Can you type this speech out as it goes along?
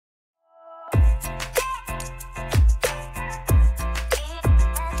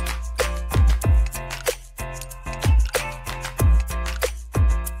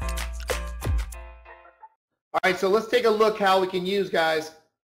right, so let's take a look how we can use, guys.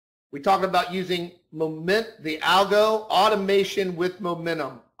 We talked about using the algo, automation with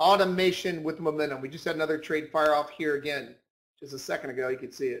momentum. Automation with momentum. We just had another trade fire off here again. Just a second ago, you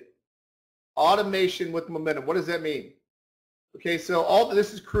could see it. Automation with momentum. What does that mean? Okay, so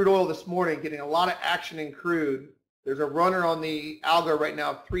this is crude oil this morning, getting a lot of action in crude. There's a runner on the algo right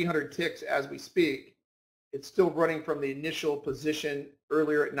now, 300 ticks as we speak. It's still running from the initial position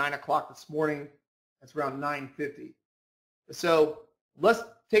earlier at 9 o'clock this morning. That's around 9:50. So let's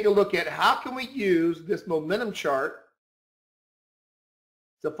take a look at how can we use this momentum chart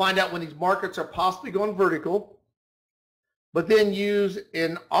to find out when these markets are possibly going vertical, but then use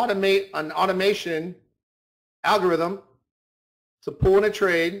an automation algorithm to pull in a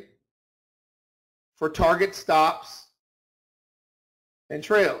trade for target stops and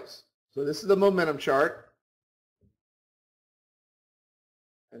trails. So this is the momentum chart.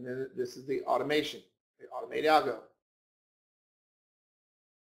 And then this is the automation, the automated algo.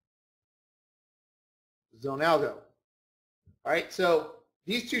 Zone Algo. All right, so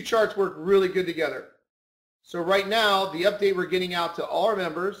these two charts work really good together. So right now, the update we're getting out to all our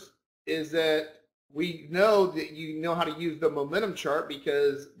members is that we know that you know how to use the momentum chart,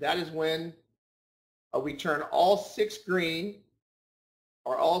 because that is when we turn all 6 green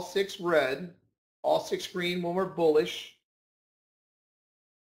or all 6 red, all 6 green when we're bullish,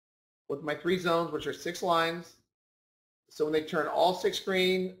 with my 3 zones, which are 6 lines. So when they turn all 6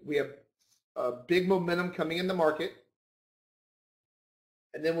 green, we have a big momentum coming in the market.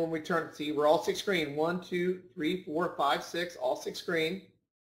 And then when we turn, see, we're all 6 green. 1, 2, 3, 4, 5, 6, all 6 green.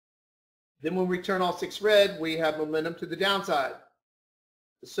 Then when we turn all 6 red, we have momentum to the downside.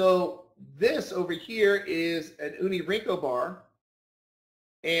 So this over here is an Uni-Rinko bar.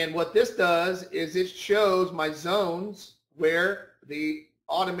 And what this does is it shows my zones where the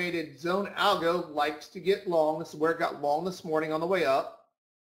automated zone algo likes to get long. This is where it got long this morning on the way up.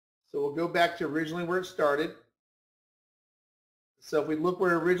 So we'll go back to originally where it started. So if we look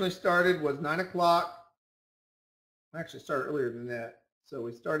where it originally started was 9 o'clock. Actually started earlier than that. So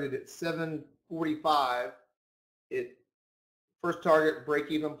we started at 7:45. It first target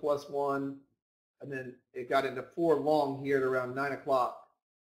break even +1, and then it got into 4 long here at around 9 o'clock.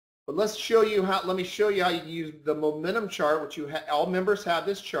 But let's show you how. Let me show you how you use the momentum chart, which all members have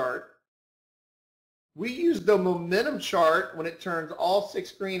this chart. We use the momentum chart when it turns all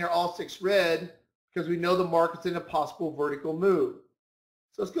 6 green or all 6 red, because we know the market's in a possible vertical move.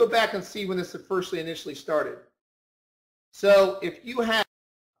 So let's go back and see when this initially started. So if you have,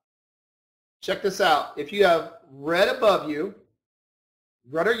 check this out, if you have red above you,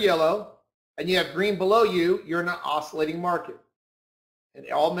 red or yellow, and you have green below you, you're in an oscillating market. And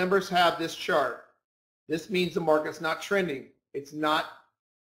all members have this chart. This means the market's not trending. It's not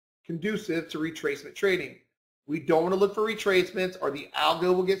conducive to retracement trading. We don't want to look for retracements, or the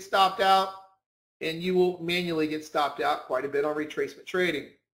algo will get stopped out, and you will manually get stopped out quite a bit on retracement trading.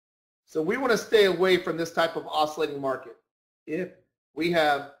 So we want to stay away from this type of oscillating market. If we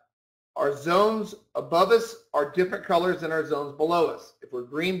have our zones above us are different colors than our zones below us. If we're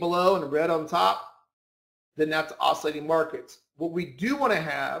green below and red on top, then that's oscillating markets. What we do want to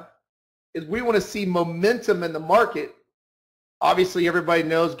have is we want to see momentum in the market. Obviously, everybody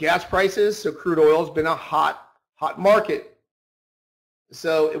knows gas prices, so crude oil has been a hot market.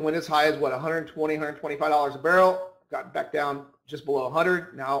 So it went as high as what, $120, $125 a barrel, got back down just below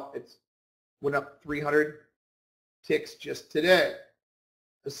 100. Now it's went up 300 ticks just today.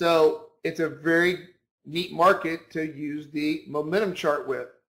 So it's a very neat market to use the momentum chart with.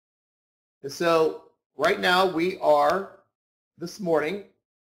 And so right now we are, this morning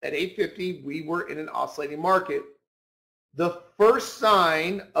at 8:50, we were in an oscillating market. The first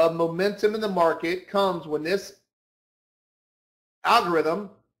sign of momentum in the market comes when this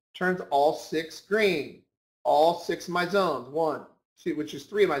algorithm turns all 6 green, all 6 of my zones, 1, 2, which is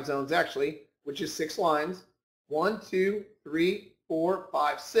 3 of my zones actually, which is 6 lines, 1, 2, 3, 4,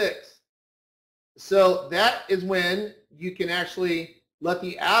 5, 6. So that is when you can actually let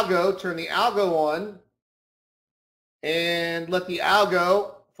the algo, turn the algo on, and let the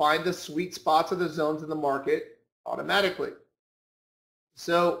algo find the sweet spots of the zones in the market automatically.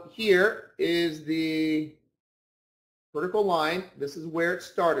 So here is the vertical line. This is where it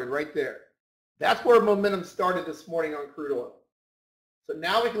started right there. That's where momentum started this morning on crude oil. So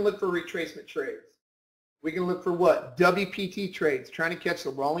now we can look for retracement trades. We can look for what? WPT trades, trying to catch the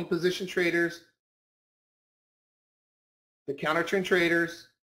rolling position traders, the counter trend traders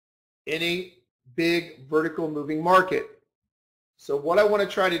in a big vertical moving market. So what I want to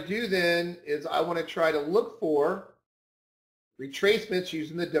try to do then is I want to try to look for retracements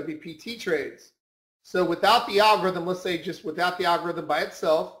using the WPT trades. So without the algorithm, let's say just without the algorithm by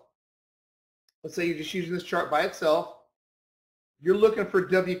itself, let's say you're just using this chart by itself, you're looking for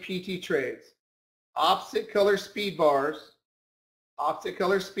WPT trades. Opposite color speed bars, opposite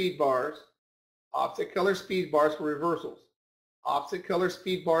color speed bars, opposite color speed bars for reversals. Opposite color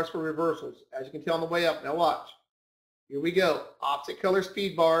speed bars for reversals. As you can tell on the way up, now watch. Here we go. Opposite color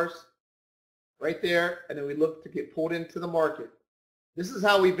speed bars right there, and then we look to get pulled into the market. This is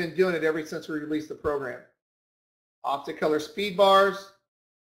how we've been doing it ever since we released the program. Opposite color speed bars.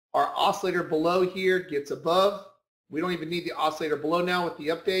 Our oscillator below here gets above. We don't even need the oscillator below now with the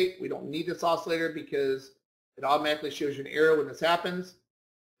update. We don't need this oscillator because it automatically shows you an arrow when this happens.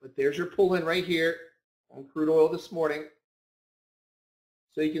 But there's your pull in right here on crude oil this morning.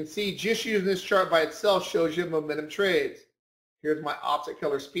 So you can see just using this chart by itself shows you momentum trades. Here's my opposite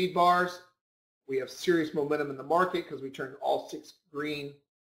color speed bars. We have serious momentum in the market because we turned all 6 green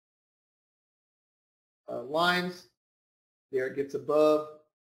lines. There it gets above.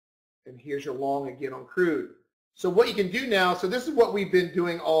 And here's your long again on crude. So what you can do now, so this is what we've been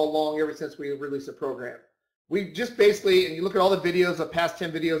doing all along ever since we released the program. We just basically, and you look at all the videos, the past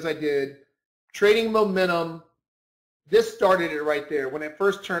 10 videos I did, trading momentum. This started it right there when it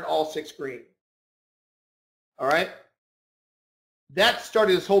first turned all 6 green. All right? That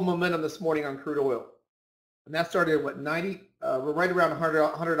started this whole momentum this morning on crude oil. And that started at what, 90? We're right around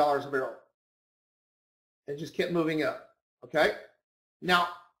 $100 a barrel. And just kept moving up. Okay? Now,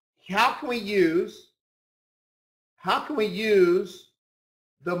 how can we use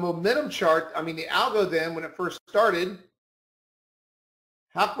the momentum chart, I mean the algo then when it first started,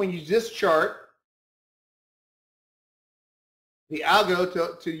 how can we use this chart, the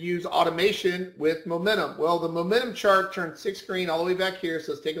algo, to use automation with momentum? Well, the momentum chart turned 6 green all the way back here,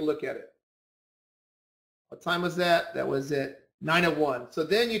 so let's take a look at it. What time was that? That was at 9:01. So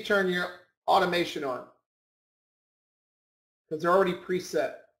then you turn your automation on because they're already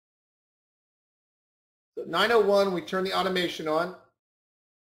preset. So at 9:01, we turn the automation on.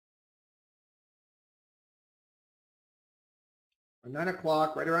 Or 9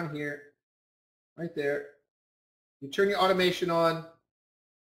 o'clock, right around here, right there. You turn your automation on,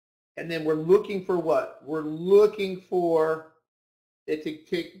 and then we're looking for what? We're looking for it to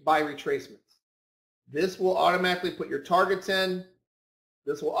take buy retracements. This will automatically put your targets in.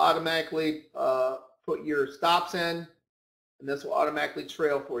 This will automatically put your stops in, and this will automatically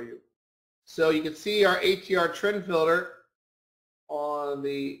trail for you. So you can see our ATR trend filter on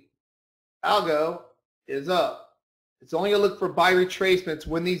the algo is up. It's only going to look for buy retracements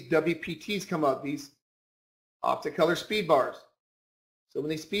when these WPTs come up, these opposite color speed bars. So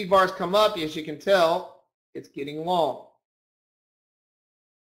when these speed bars come up, as you can tell, it's getting long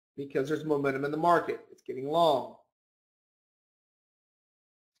because there's momentum in the market. It's getting long.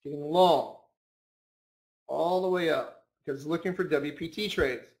 It's getting long all the way up because it's looking for WPT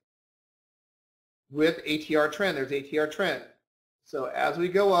trades with ATR trend. There's ATR trend. So as we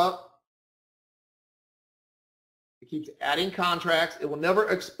go up, it keeps adding contracts. It will never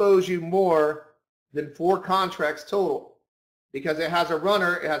expose you more than 4 contracts total because it has a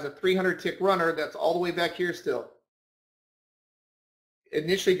runner. It has a 300 tick runner that's all the way back here still. It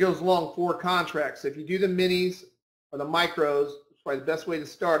initially goes long 4 contracts. So if you do the minis or the micros, it's probably the best way to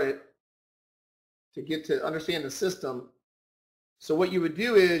start it to get to understand the system. So what you would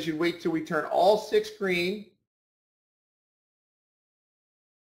do is you'd wait till we turn all 6 green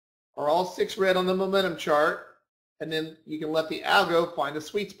or all 6 red on the momentum chart, and then you can let the algo find the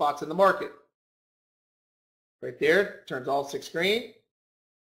sweet spots in the market. Right there, turns all 6 green,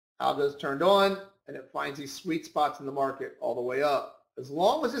 algo's turned on, and it finds these sweet spots in the market all the way up. As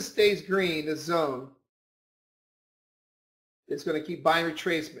long as it stays green, this zone, it's going to keep buying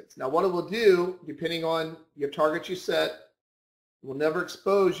retracements. Now what it will do, depending on your target you set, it will never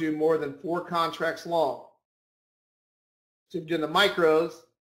expose you more than 4 contracts long. So if you're doing the micros,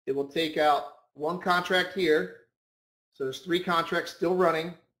 it will take out 1 contract here. So there's 3 contracts still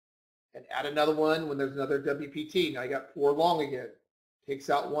running, and add another one when there's another WPT. Now you got 4 long again. Takes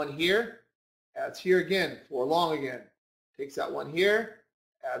out 1 here, adds here again, 4 long again. Takes out 1 here,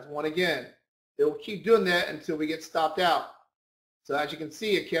 adds 1 again. It will keep doing that until we get stopped out. So as you can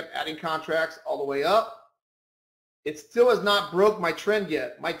see, it kept adding contracts all the way up. It still has not broke my trend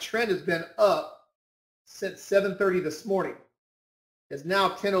yet. My trend has been up since 7:30 this morning. It's now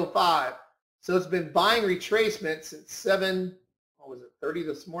 10:05. So it's been buying retracement since 7:30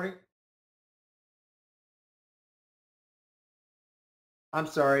 this morning? I'm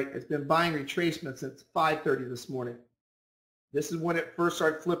sorry, it's been buying retracement since 5:30 this morning. This is when it first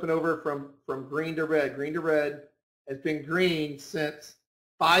started flipping over from green to red. Green to red. It's been green since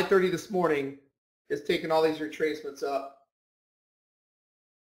 5:30 this morning. is taking all these retracements up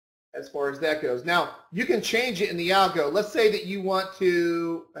as far as that goes. Now, you can change it in the algo. Let's say that you want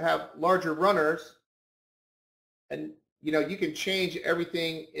to have larger runners, and you can change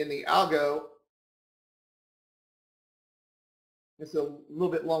everything in the algo. It's a little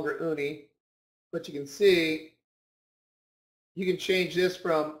bit longer uni, but you can see you can change this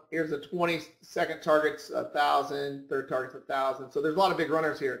from, here's a 20-second target's 1,000, third target's 1,000. So there's a lot of big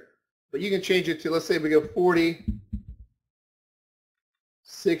runners here. But you can change it to, let's say we go 40,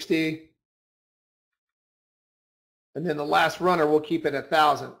 60, and then the last runner we'll keep it at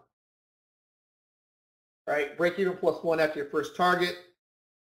 1,000. All right, break even plus 1 after your first target.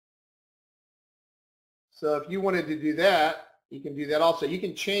 So if you wanted to do that, you can do that also. You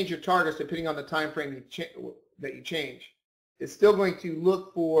can change your targets depending on the time frame that you change. It's still going to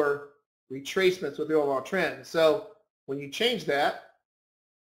look for retracements with the overall trend. So when you change that,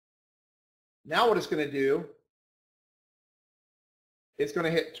 now what it's going to do, it's going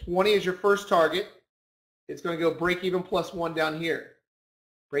to hit 20 as your first target. It's going to go break even plus 1 down here.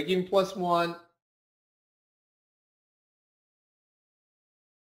 Break even plus 1.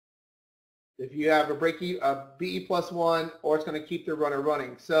 If you have a BE plus 1, or it's going to keep the runner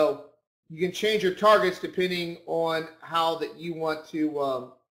running. So you can change your targets depending on how that you want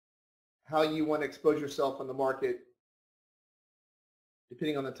to expose yourself in the market,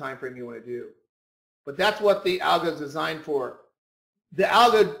 depending on the time frame you want to do. But that's what the algo is designed for. The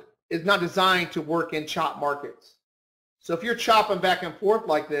algo is not designed to work in chop markets. So if you're chopping back and forth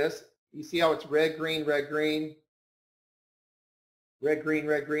like this, you see how it's red, green, red, green, red, green,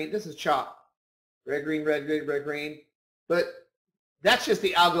 red, green. This is chop. Red, green, red, green, red, green. But that's just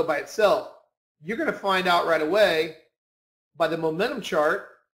the algo by itself. You're going to find out right away by the momentum chart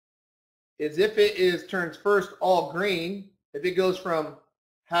is if it turns first all green, if it goes from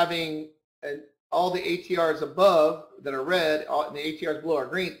having all the ATRs above that are red and the ATRs below are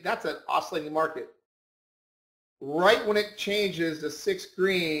green, that's an oscillating market. Right when it changes to 6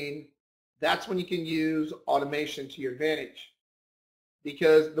 green, that's when you can use automation to your advantage,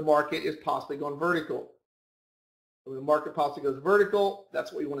 because the market is possibly going vertical. When the market possibly goes vertical,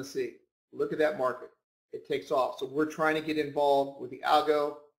 that's what we want to see. Look at that market. It takes off. So we're trying to get involved with the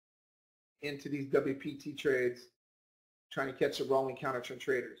algo into these WPT trades, trying to catch the rolling counter trend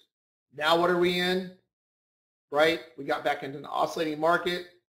traders. Now what are we in? Right? We got back into an oscillating market.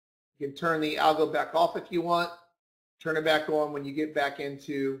 You can turn the algo back off if you want. Turn it back on when you get back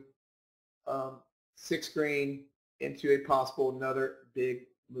into 6 green, into a possible another big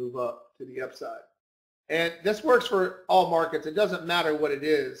move up to the upside. And this works for all markets. It doesn't matter what it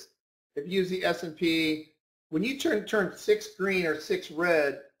is. If you use the S&P, when you turn 6 green or 6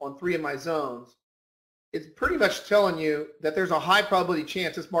 red on 3 of my zones, it's pretty much telling you that there's a high probability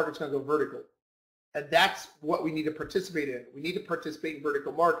chance this market's going to go vertical. And that's what we need to participate in. We need to participate in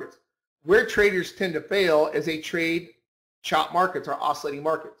vertical markets. Where traders tend to fail is they trade chop markets or oscillating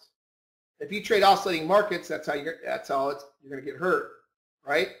markets. If you trade oscillating markets, that's how you're going to get hurt,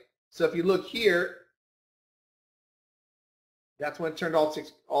 right? So if you look here, that's when it turned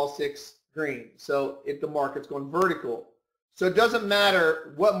all six green. So if the market's going vertical. So it doesn't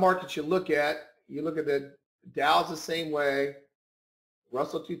matter what market you look at. You look at the Dow's the same way,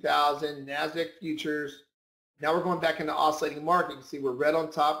 Russell 2000, NASDAQ futures. Now we're going back into oscillating market. You see we're red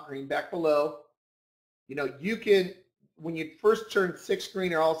on top, green back below. You can, when you first turn 6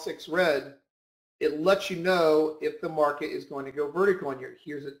 green or all 6 red, it lets you know if the market is going to go vertical on you.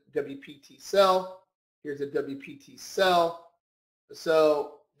 Here's a WPT sell. Here's a WPT sell.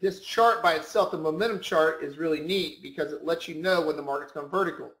 So this chart by itself, the momentum chart, is really neat because it lets you know when the market's gone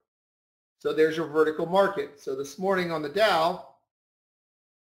vertical. So there's your vertical market. So this morning on the Dow,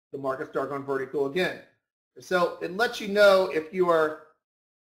 the market started going vertical again. So it lets you know if you are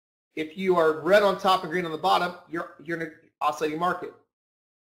red on top and green on the bottom, you're in an oscillating market.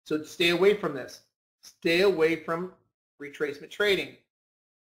 So stay away from this. Stay away from retracement trading.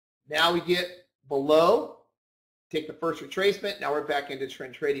 Now we get below, take the first retracement, now we're back into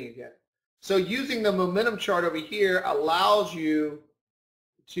trend trading again. So using the momentum chart over here allows you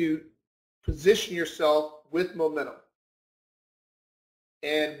to position yourself with momentum.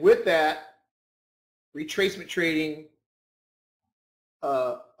 And with that, retracement trading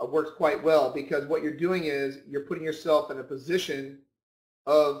works quite well, because what you're doing is you're putting yourself in a position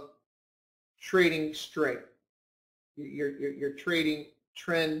of trading strength. You're trading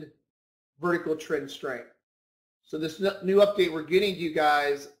vertical trend strength. So this new update we're getting to you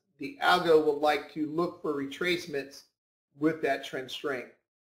guys, the algo will like to look for retracements with that trend strength.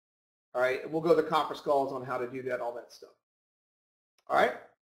 All right, and we'll go to the conference calls on how to do that, all that stuff. All right.